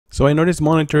So I noticed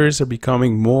monitors are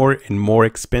becoming more and more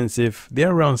expensive.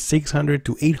 They're around $600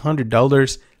 to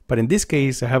 $800, but in this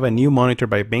case I have a new monitor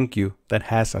by BenQ that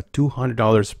has a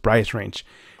 $200 price range.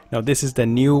 Now this is the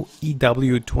new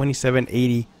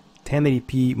EW2780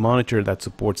 1080p monitor that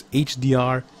supports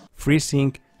HDR,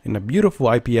 FreeSync, and a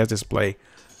beautiful IPS display.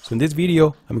 So in this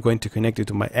video I'm going to connect it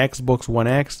to my Xbox One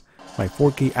X, my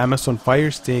 4K Amazon Fire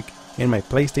Stick, and my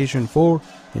PlayStation 4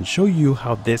 and show you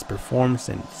how this performs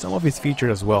and some of its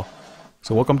features as well.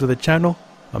 So welcome to the channel,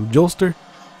 I'm Jolster,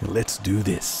 and let's do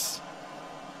this.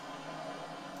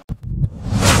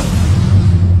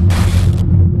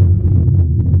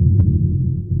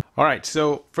 Alright,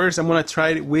 so first I'm going to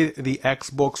try it with the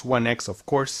Xbox One X, of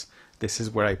course. This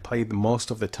is where I play the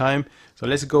most of the time. So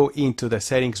let's go into the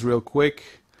settings real quick.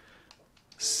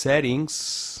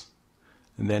 Settings.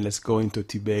 And then let's go into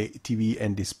TV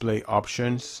and display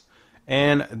options.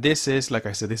 And this is, like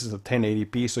I said, this is a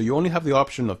 1080p. So you only have the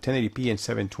option of 1080p and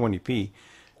 720p.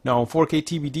 Now on 4K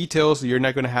TV details, you're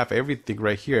not going to have everything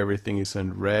right here. Everything is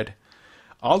in red.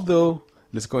 Although,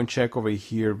 let's go and check over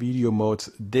here, video modes.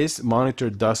 This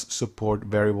monitor does support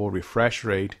variable refresh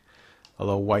rate,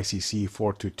 although YCC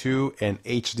 422 and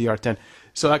HDR10.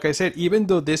 So like I said, even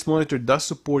though this monitor does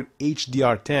support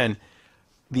HDR10,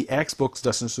 the Xbox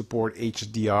doesn't support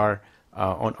HDR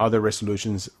on other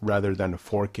resolutions rather than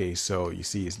 4K. So you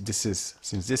see,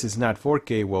 since this is not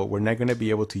 4K, well, we're not going to be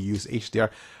able to use HDR,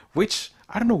 which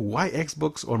I don't know why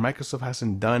Xbox or Microsoft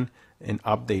hasn't done an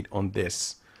update on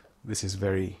this. This is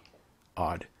very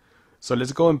odd. So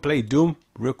let's go and play Doom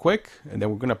real quick, and then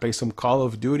we're going to play some Call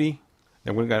of Duty.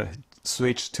 Then we're going to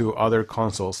switch to other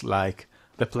consoles like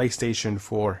the PlayStation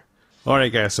 4.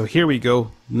 Alright guys, so here we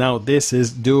go. Now this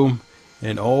is Doom.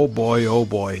 And oh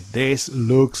boy, this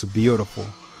looks beautiful.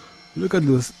 Look at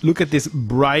this, look at these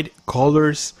bright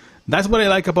colors. That's what I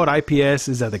like about IPS,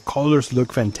 is that the colors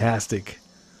look fantastic.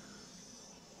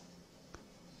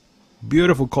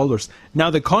 Beautiful colors. Now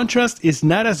the contrast is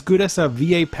not as good as a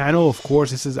VA panel, of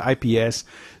course. This is IPS,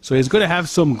 so it's going to have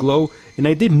some glow. And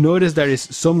I did notice there is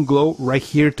some glow right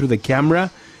here through the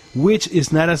camera, which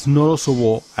is not as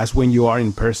noticeable as when you are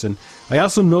in person. I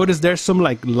also noticed there's some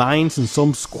like lines and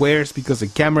some squares because the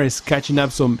camera is catching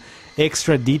up some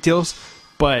extra details,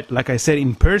 but like I said,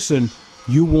 in person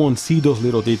you won't see those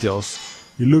little details.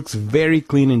 It looks very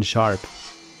clean and sharp.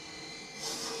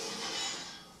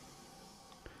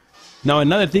 Now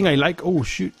another thing I like, oh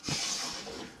shoot.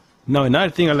 Now another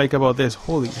thing I like about this,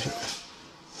 holy shit.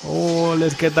 Oh,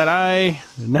 let's get that eye.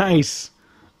 Nice.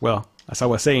 Well, as I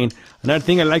was saying, another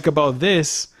thing I like about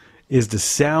this is the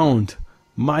sound.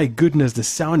 My goodness, the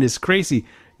sound is crazy.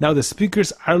 Now the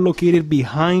speakers are located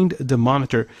behind the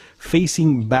monitor,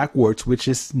 facing backwards, which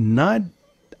is not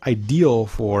ideal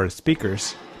for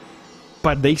speakers,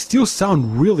 but they still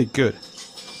sound really good.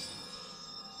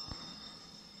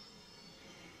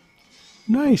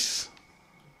 Nice.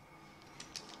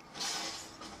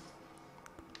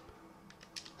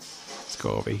 Let's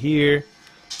go over here.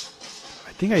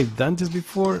 I think I've done this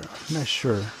before. I'm not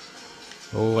sure.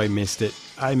 Oh, I missed it.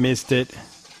 I missed it.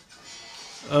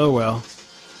 Oh well.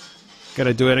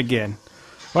 Gotta do it again.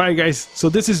 Alright guys, so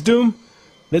this is Doom.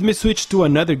 Let me switch to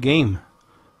another game.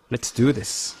 Let's do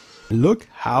this. Look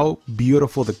how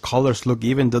beautiful the colors look,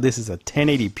 even though this is a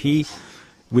 1080p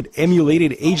with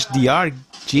emulated HDR.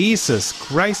 Jesus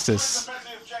Christus.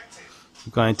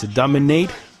 I'm going to dominate.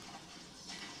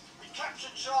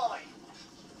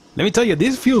 Let me tell you,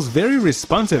 this feels very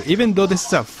responsive. Even though this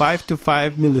is a 5 to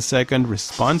 5 millisecond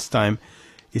response time,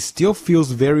 it still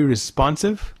feels very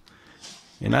responsive.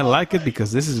 And I like it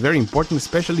because this is very important,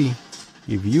 especially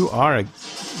if you are a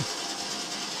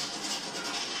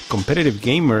competitive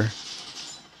gamer.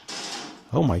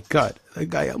 Oh my god, that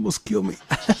guy almost killed me.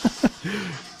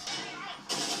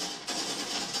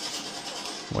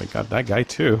 Oh, I got that guy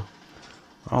too.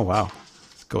 Oh wow.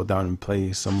 Let's go down and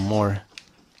play some more.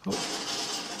 Oh.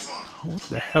 What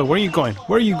the hell? Where are you going?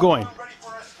 Where are you going?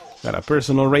 Got a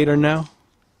personal radar now?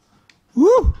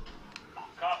 Woo!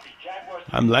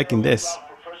 I'm liking this.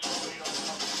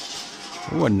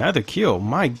 Oh, another kill.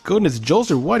 My goodness,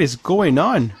 Jolster, what is going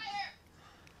on?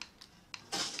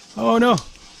 Oh no.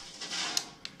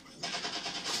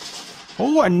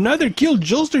 Oh, another kill.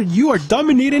 Jolster, you are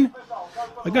dominating.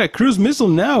 I got a cruise missile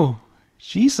now.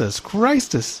 Jesus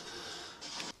Christus.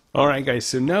 Alright guys,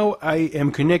 so now I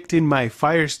am connecting my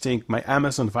Fire Stick, my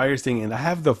Amazon Fire Stick, and I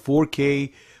have the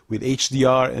 4K with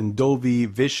HDR and Dolby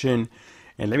Vision.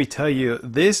 And let me tell you,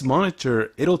 this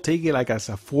monitor, it'll take it like as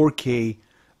a 4K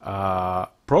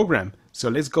program. So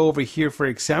let's go over here. For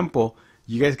example,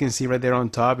 you guys can see right there on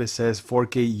top, it says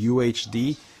 4K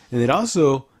UHD, and it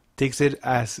also takes it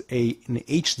as an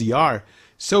HDR.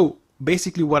 So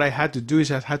basically what I had to do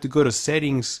is I had to go to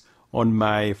settings on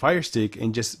my Fire Stick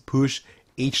and just push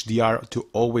HDR to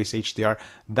always HDR.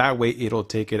 That way it'll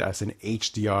take it as an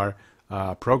HDR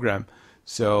program.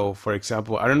 So for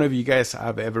example, I don't know if you guys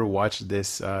have ever watched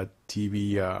this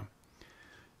TV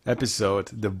episode,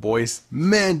 The Voice.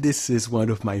 Man, this is one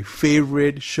of my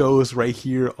favorite shows right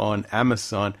here on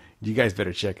Amazon. You guys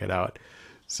better check it out.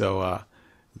 So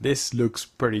this looks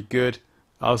pretty good.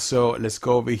 Also, let's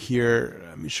go over here.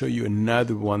 Let me show you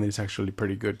another one that's actually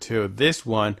pretty good too. This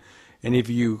one, and if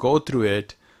you go through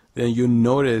it, then you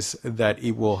notice that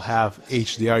it will have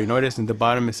HDR. You notice in the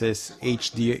bottom it says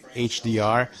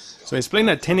HDR. So it's playing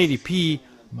at 1080p,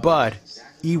 but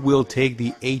it will take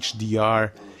the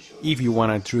HDR if you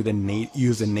want to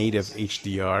use the native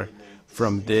HDR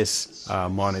from this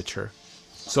monitor.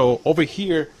 So over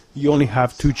here, you only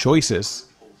have two choices.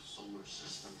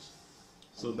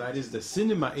 So that is the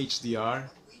Cinema HDR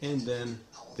and then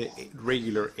the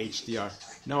regular HDR.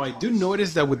 Now I do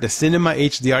notice that with the Cinema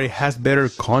HDR, it has better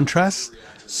contrast,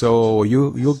 so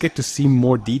you'll get to see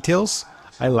more details.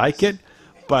 I like it,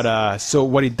 but so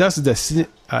what it does is the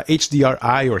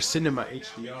HDR-I or Cinema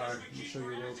HDR. Let me show you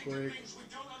real quick.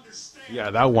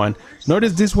 Yeah, that one.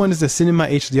 Notice this one is the Cinema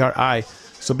HDR-I.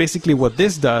 So basically what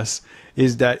this does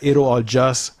is that it'll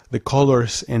adjust the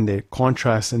colors and the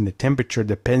contrast and the temperature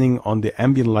depending on the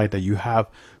ambient light that you have.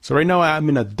 So right now I'm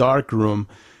in a dark room,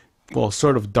 well,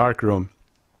 sort of dark room,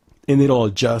 and it'll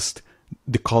adjust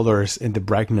the colors and the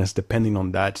brightness depending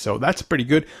on that. So that's pretty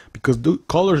good because the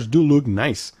colors do look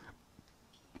nice.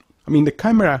 I mean, the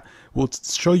camera will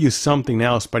show you something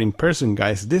else, but in person,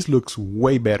 guys, this looks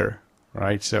way better,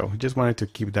 right? So just wanted to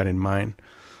keep that in mind.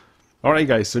 Alright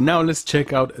guys, so now let's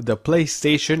check out the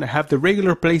PlayStation. I have the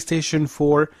regular PlayStation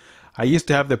 4. I used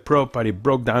to have the Pro, but it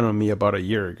broke down on me about a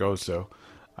year ago, so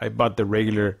I bought the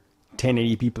regular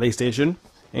 1080p PlayStation.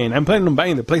 And I'm planning on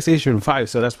buying the PlayStation 5,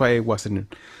 so that's why I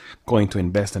wasn't going to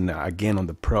invest in again on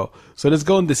the Pro. So let's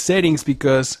go in the settings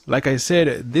because, like I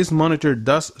said, this monitor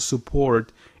does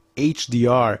support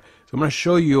HDR. So I'm going to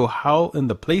show you how in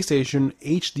the PlayStation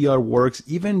HDR works,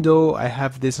 even though I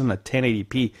have this on a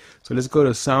 1080p. So let's go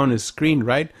to sound and screen,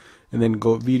 right? And then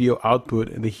go video output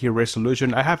and here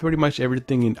resolution. I have pretty much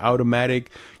everything in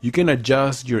automatic. You can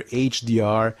adjust your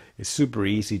HDR. It's super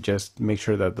easy. Just make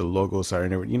sure that the logos are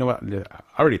in everything. You know what?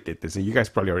 I already did this, and you guys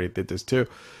probably already did this too.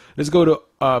 Let's go to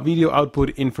video output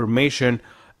information,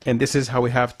 and this is how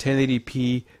we have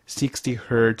 1080p, 60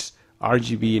 Hertz,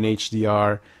 RGB and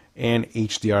HDR. And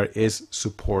HDR is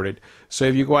supported. So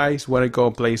if you guys want to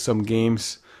go play some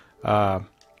games,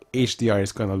 HDR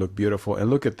is gonna look beautiful. And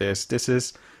look at this. This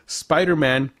is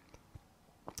Spider-Man.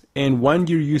 And when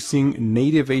you're using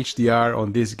native HDR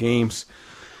on these games,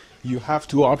 you have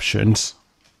two options.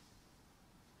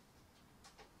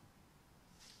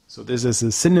 So this is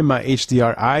a Cinema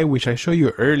HDR-I, which I showed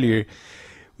you earlier.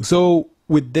 So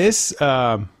with this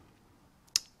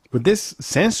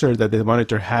sensor that the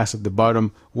monitor has at the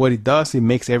bottom, what it does, it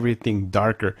makes everything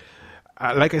darker.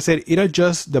 Like I said, it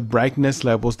adjusts the brightness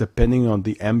levels depending on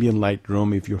the ambient light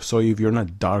room. If you're in a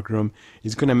dark room,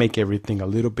 it's gonna make everything a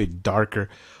little bit darker.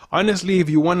 Honestly, if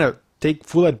you want to take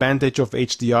full advantage of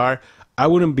HDR, I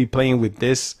wouldn't be playing with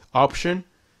this option.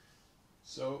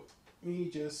 So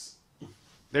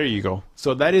there you go.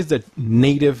 So that is the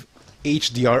native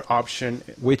HDR option,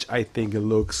 which I think it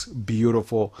looks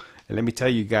beautiful. And let me tell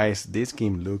you guys, this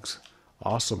game looks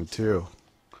awesome too.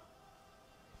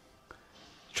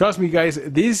 Trust me guys,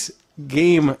 this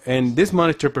game and this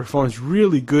monitor performs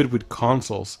really good with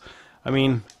consoles. I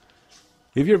mean,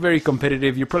 if you're very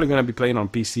competitive, you're probably going to be playing on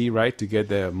PC, right? To get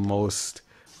the most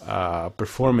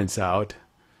performance out.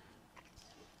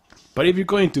 But if you're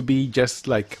going to be just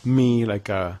like me, like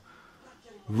a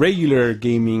regular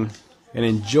gaming and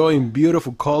enjoying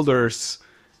beautiful colors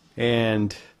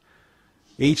and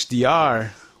HDR,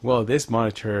 well, this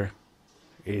monitor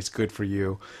is good for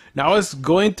you. Now I was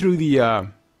going through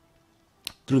the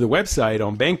website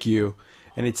on BenQ,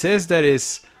 and it says that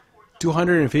it's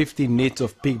 250 nits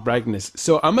of peak brightness.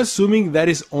 So I'm assuming that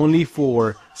is only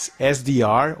for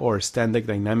SDR or standard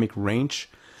dynamic range,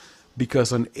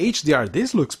 because on HDR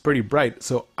this looks pretty bright.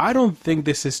 So I don't think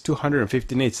this is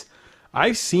 250 nits.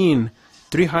 I've seen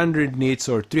 300 nits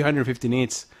or 350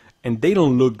 nits, and they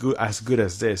don't look as good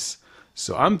as this.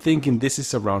 So I'm thinking this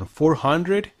is around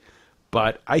 400,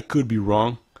 but I could be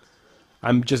wrong.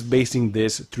 I'm just basing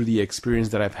this through the experience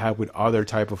that I've had with other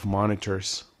type of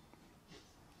monitors.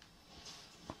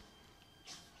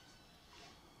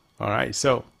 All right,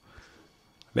 so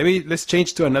let's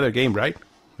change to another game, right?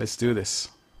 Let's do this.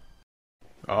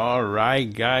 All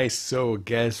right, guys. So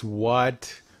guess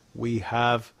what? We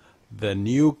have the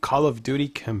new Call of Duty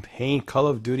campaign, Call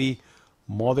of Duty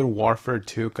Modern Warfare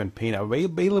 2 campaign,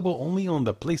 available only on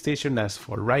the PlayStation as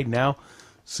for right now.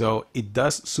 So it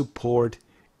does support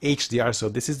HDR. So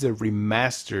this is the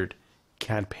remastered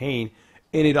campaign,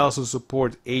 and it also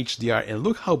supports HDR. And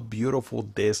look how beautiful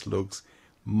this looks.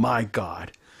 My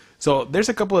God. So there's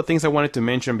a couple of things I wanted to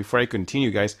mention before I continue,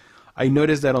 guys. I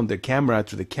noticed that on the camera,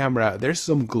 there's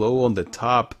some glow on the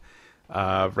top,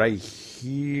 right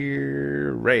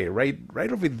here,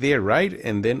 right over there, right?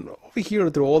 And then over here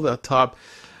through all the top,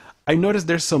 I noticed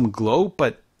there's some glow,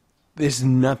 but there's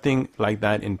nothing like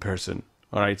that in person.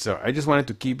 All right, so I just wanted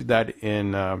to keep that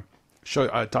in,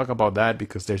 talk about that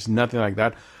because there's nothing like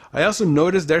that. I also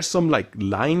noticed there's some like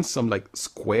lines, some like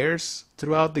squares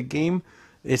throughout the game.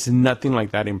 It's nothing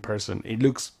like that in person. It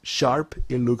looks sharp,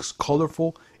 it looks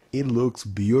colorful, it looks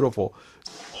beautiful.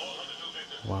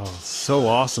 Wow, so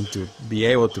awesome to be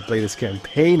able to play this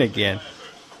campaign again.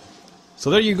 So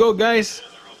there you go, guys.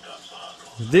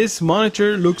 This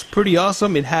monitor looks pretty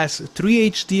awesome. It has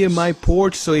 3 HDMI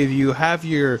ports, so if you have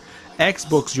your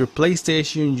Xbox, your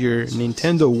PlayStation, your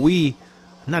Nintendo Wii,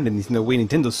 not Nintendo Wii,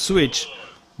 Nintendo Switch,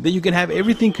 then you can have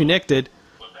everything connected.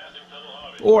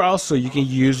 Or also you can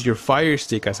use your Fire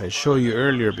Stick as I showed you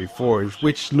earlier before,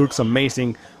 which looks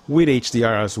amazing with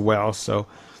HDR as well. So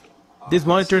this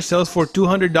monitor sells for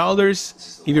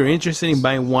 $200. If you're interested in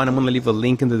buying one, I'm going to leave a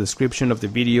link in the description of the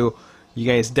video. You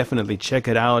guys definitely check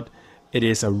it out. It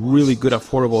is a really good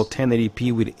affordable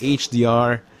 1080p with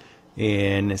HDR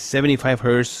and 75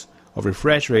 Hz of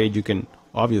refresh rate. You can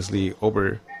obviously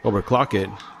overclock it.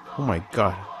 Oh my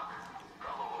God.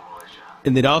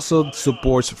 And it also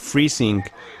supports FreeSync.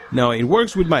 Now it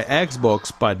works with my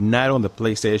Xbox, but not on the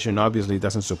PlayStation. Obviously, it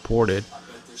doesn't support it.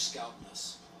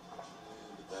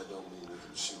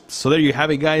 So there you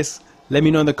have it, guys. Let me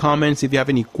know in the comments if you have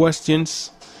any questions.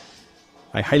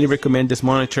 I highly recommend this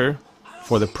monitor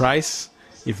for the price.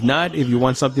 If not, if you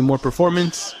want something more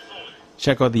performance,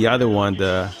 check out the other one,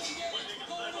 the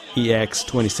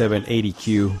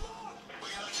EX2780Q.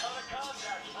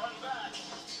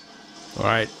 All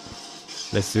right.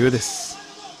 Let's do this.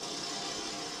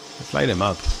 Let's light them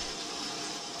up.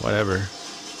 Whatever.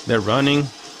 They're running.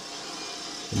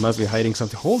 They must be hiding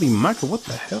something. Holy mackerel, what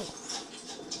the hell?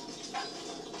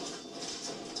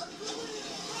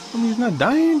 I mean, he's not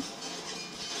dying?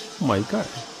 Oh my God.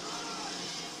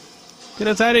 Get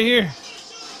us out of here.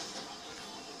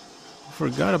 I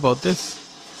forgot about this.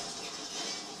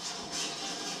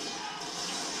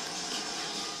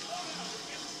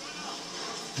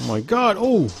 Oh my God,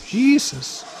 oh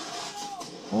Jesus.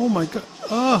 Oh my God,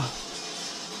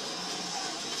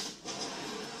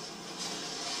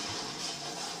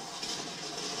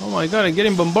 Oh my God, I'm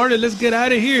getting bombarded, let's get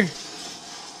out of here.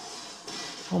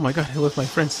 Oh my God, it was my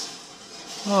friends.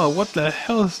 Oh, what the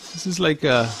hell, this is like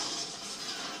a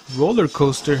roller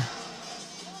coaster.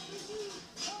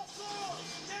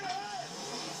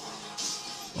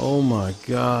 Oh my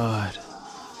God.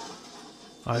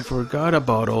 I forgot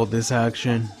about all this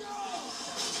action.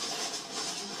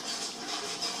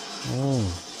 Oh.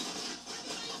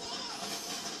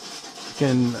 I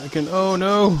can, oh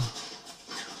no.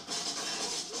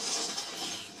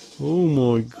 Oh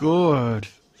my God.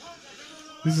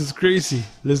 This is crazy.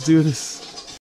 Let's do this.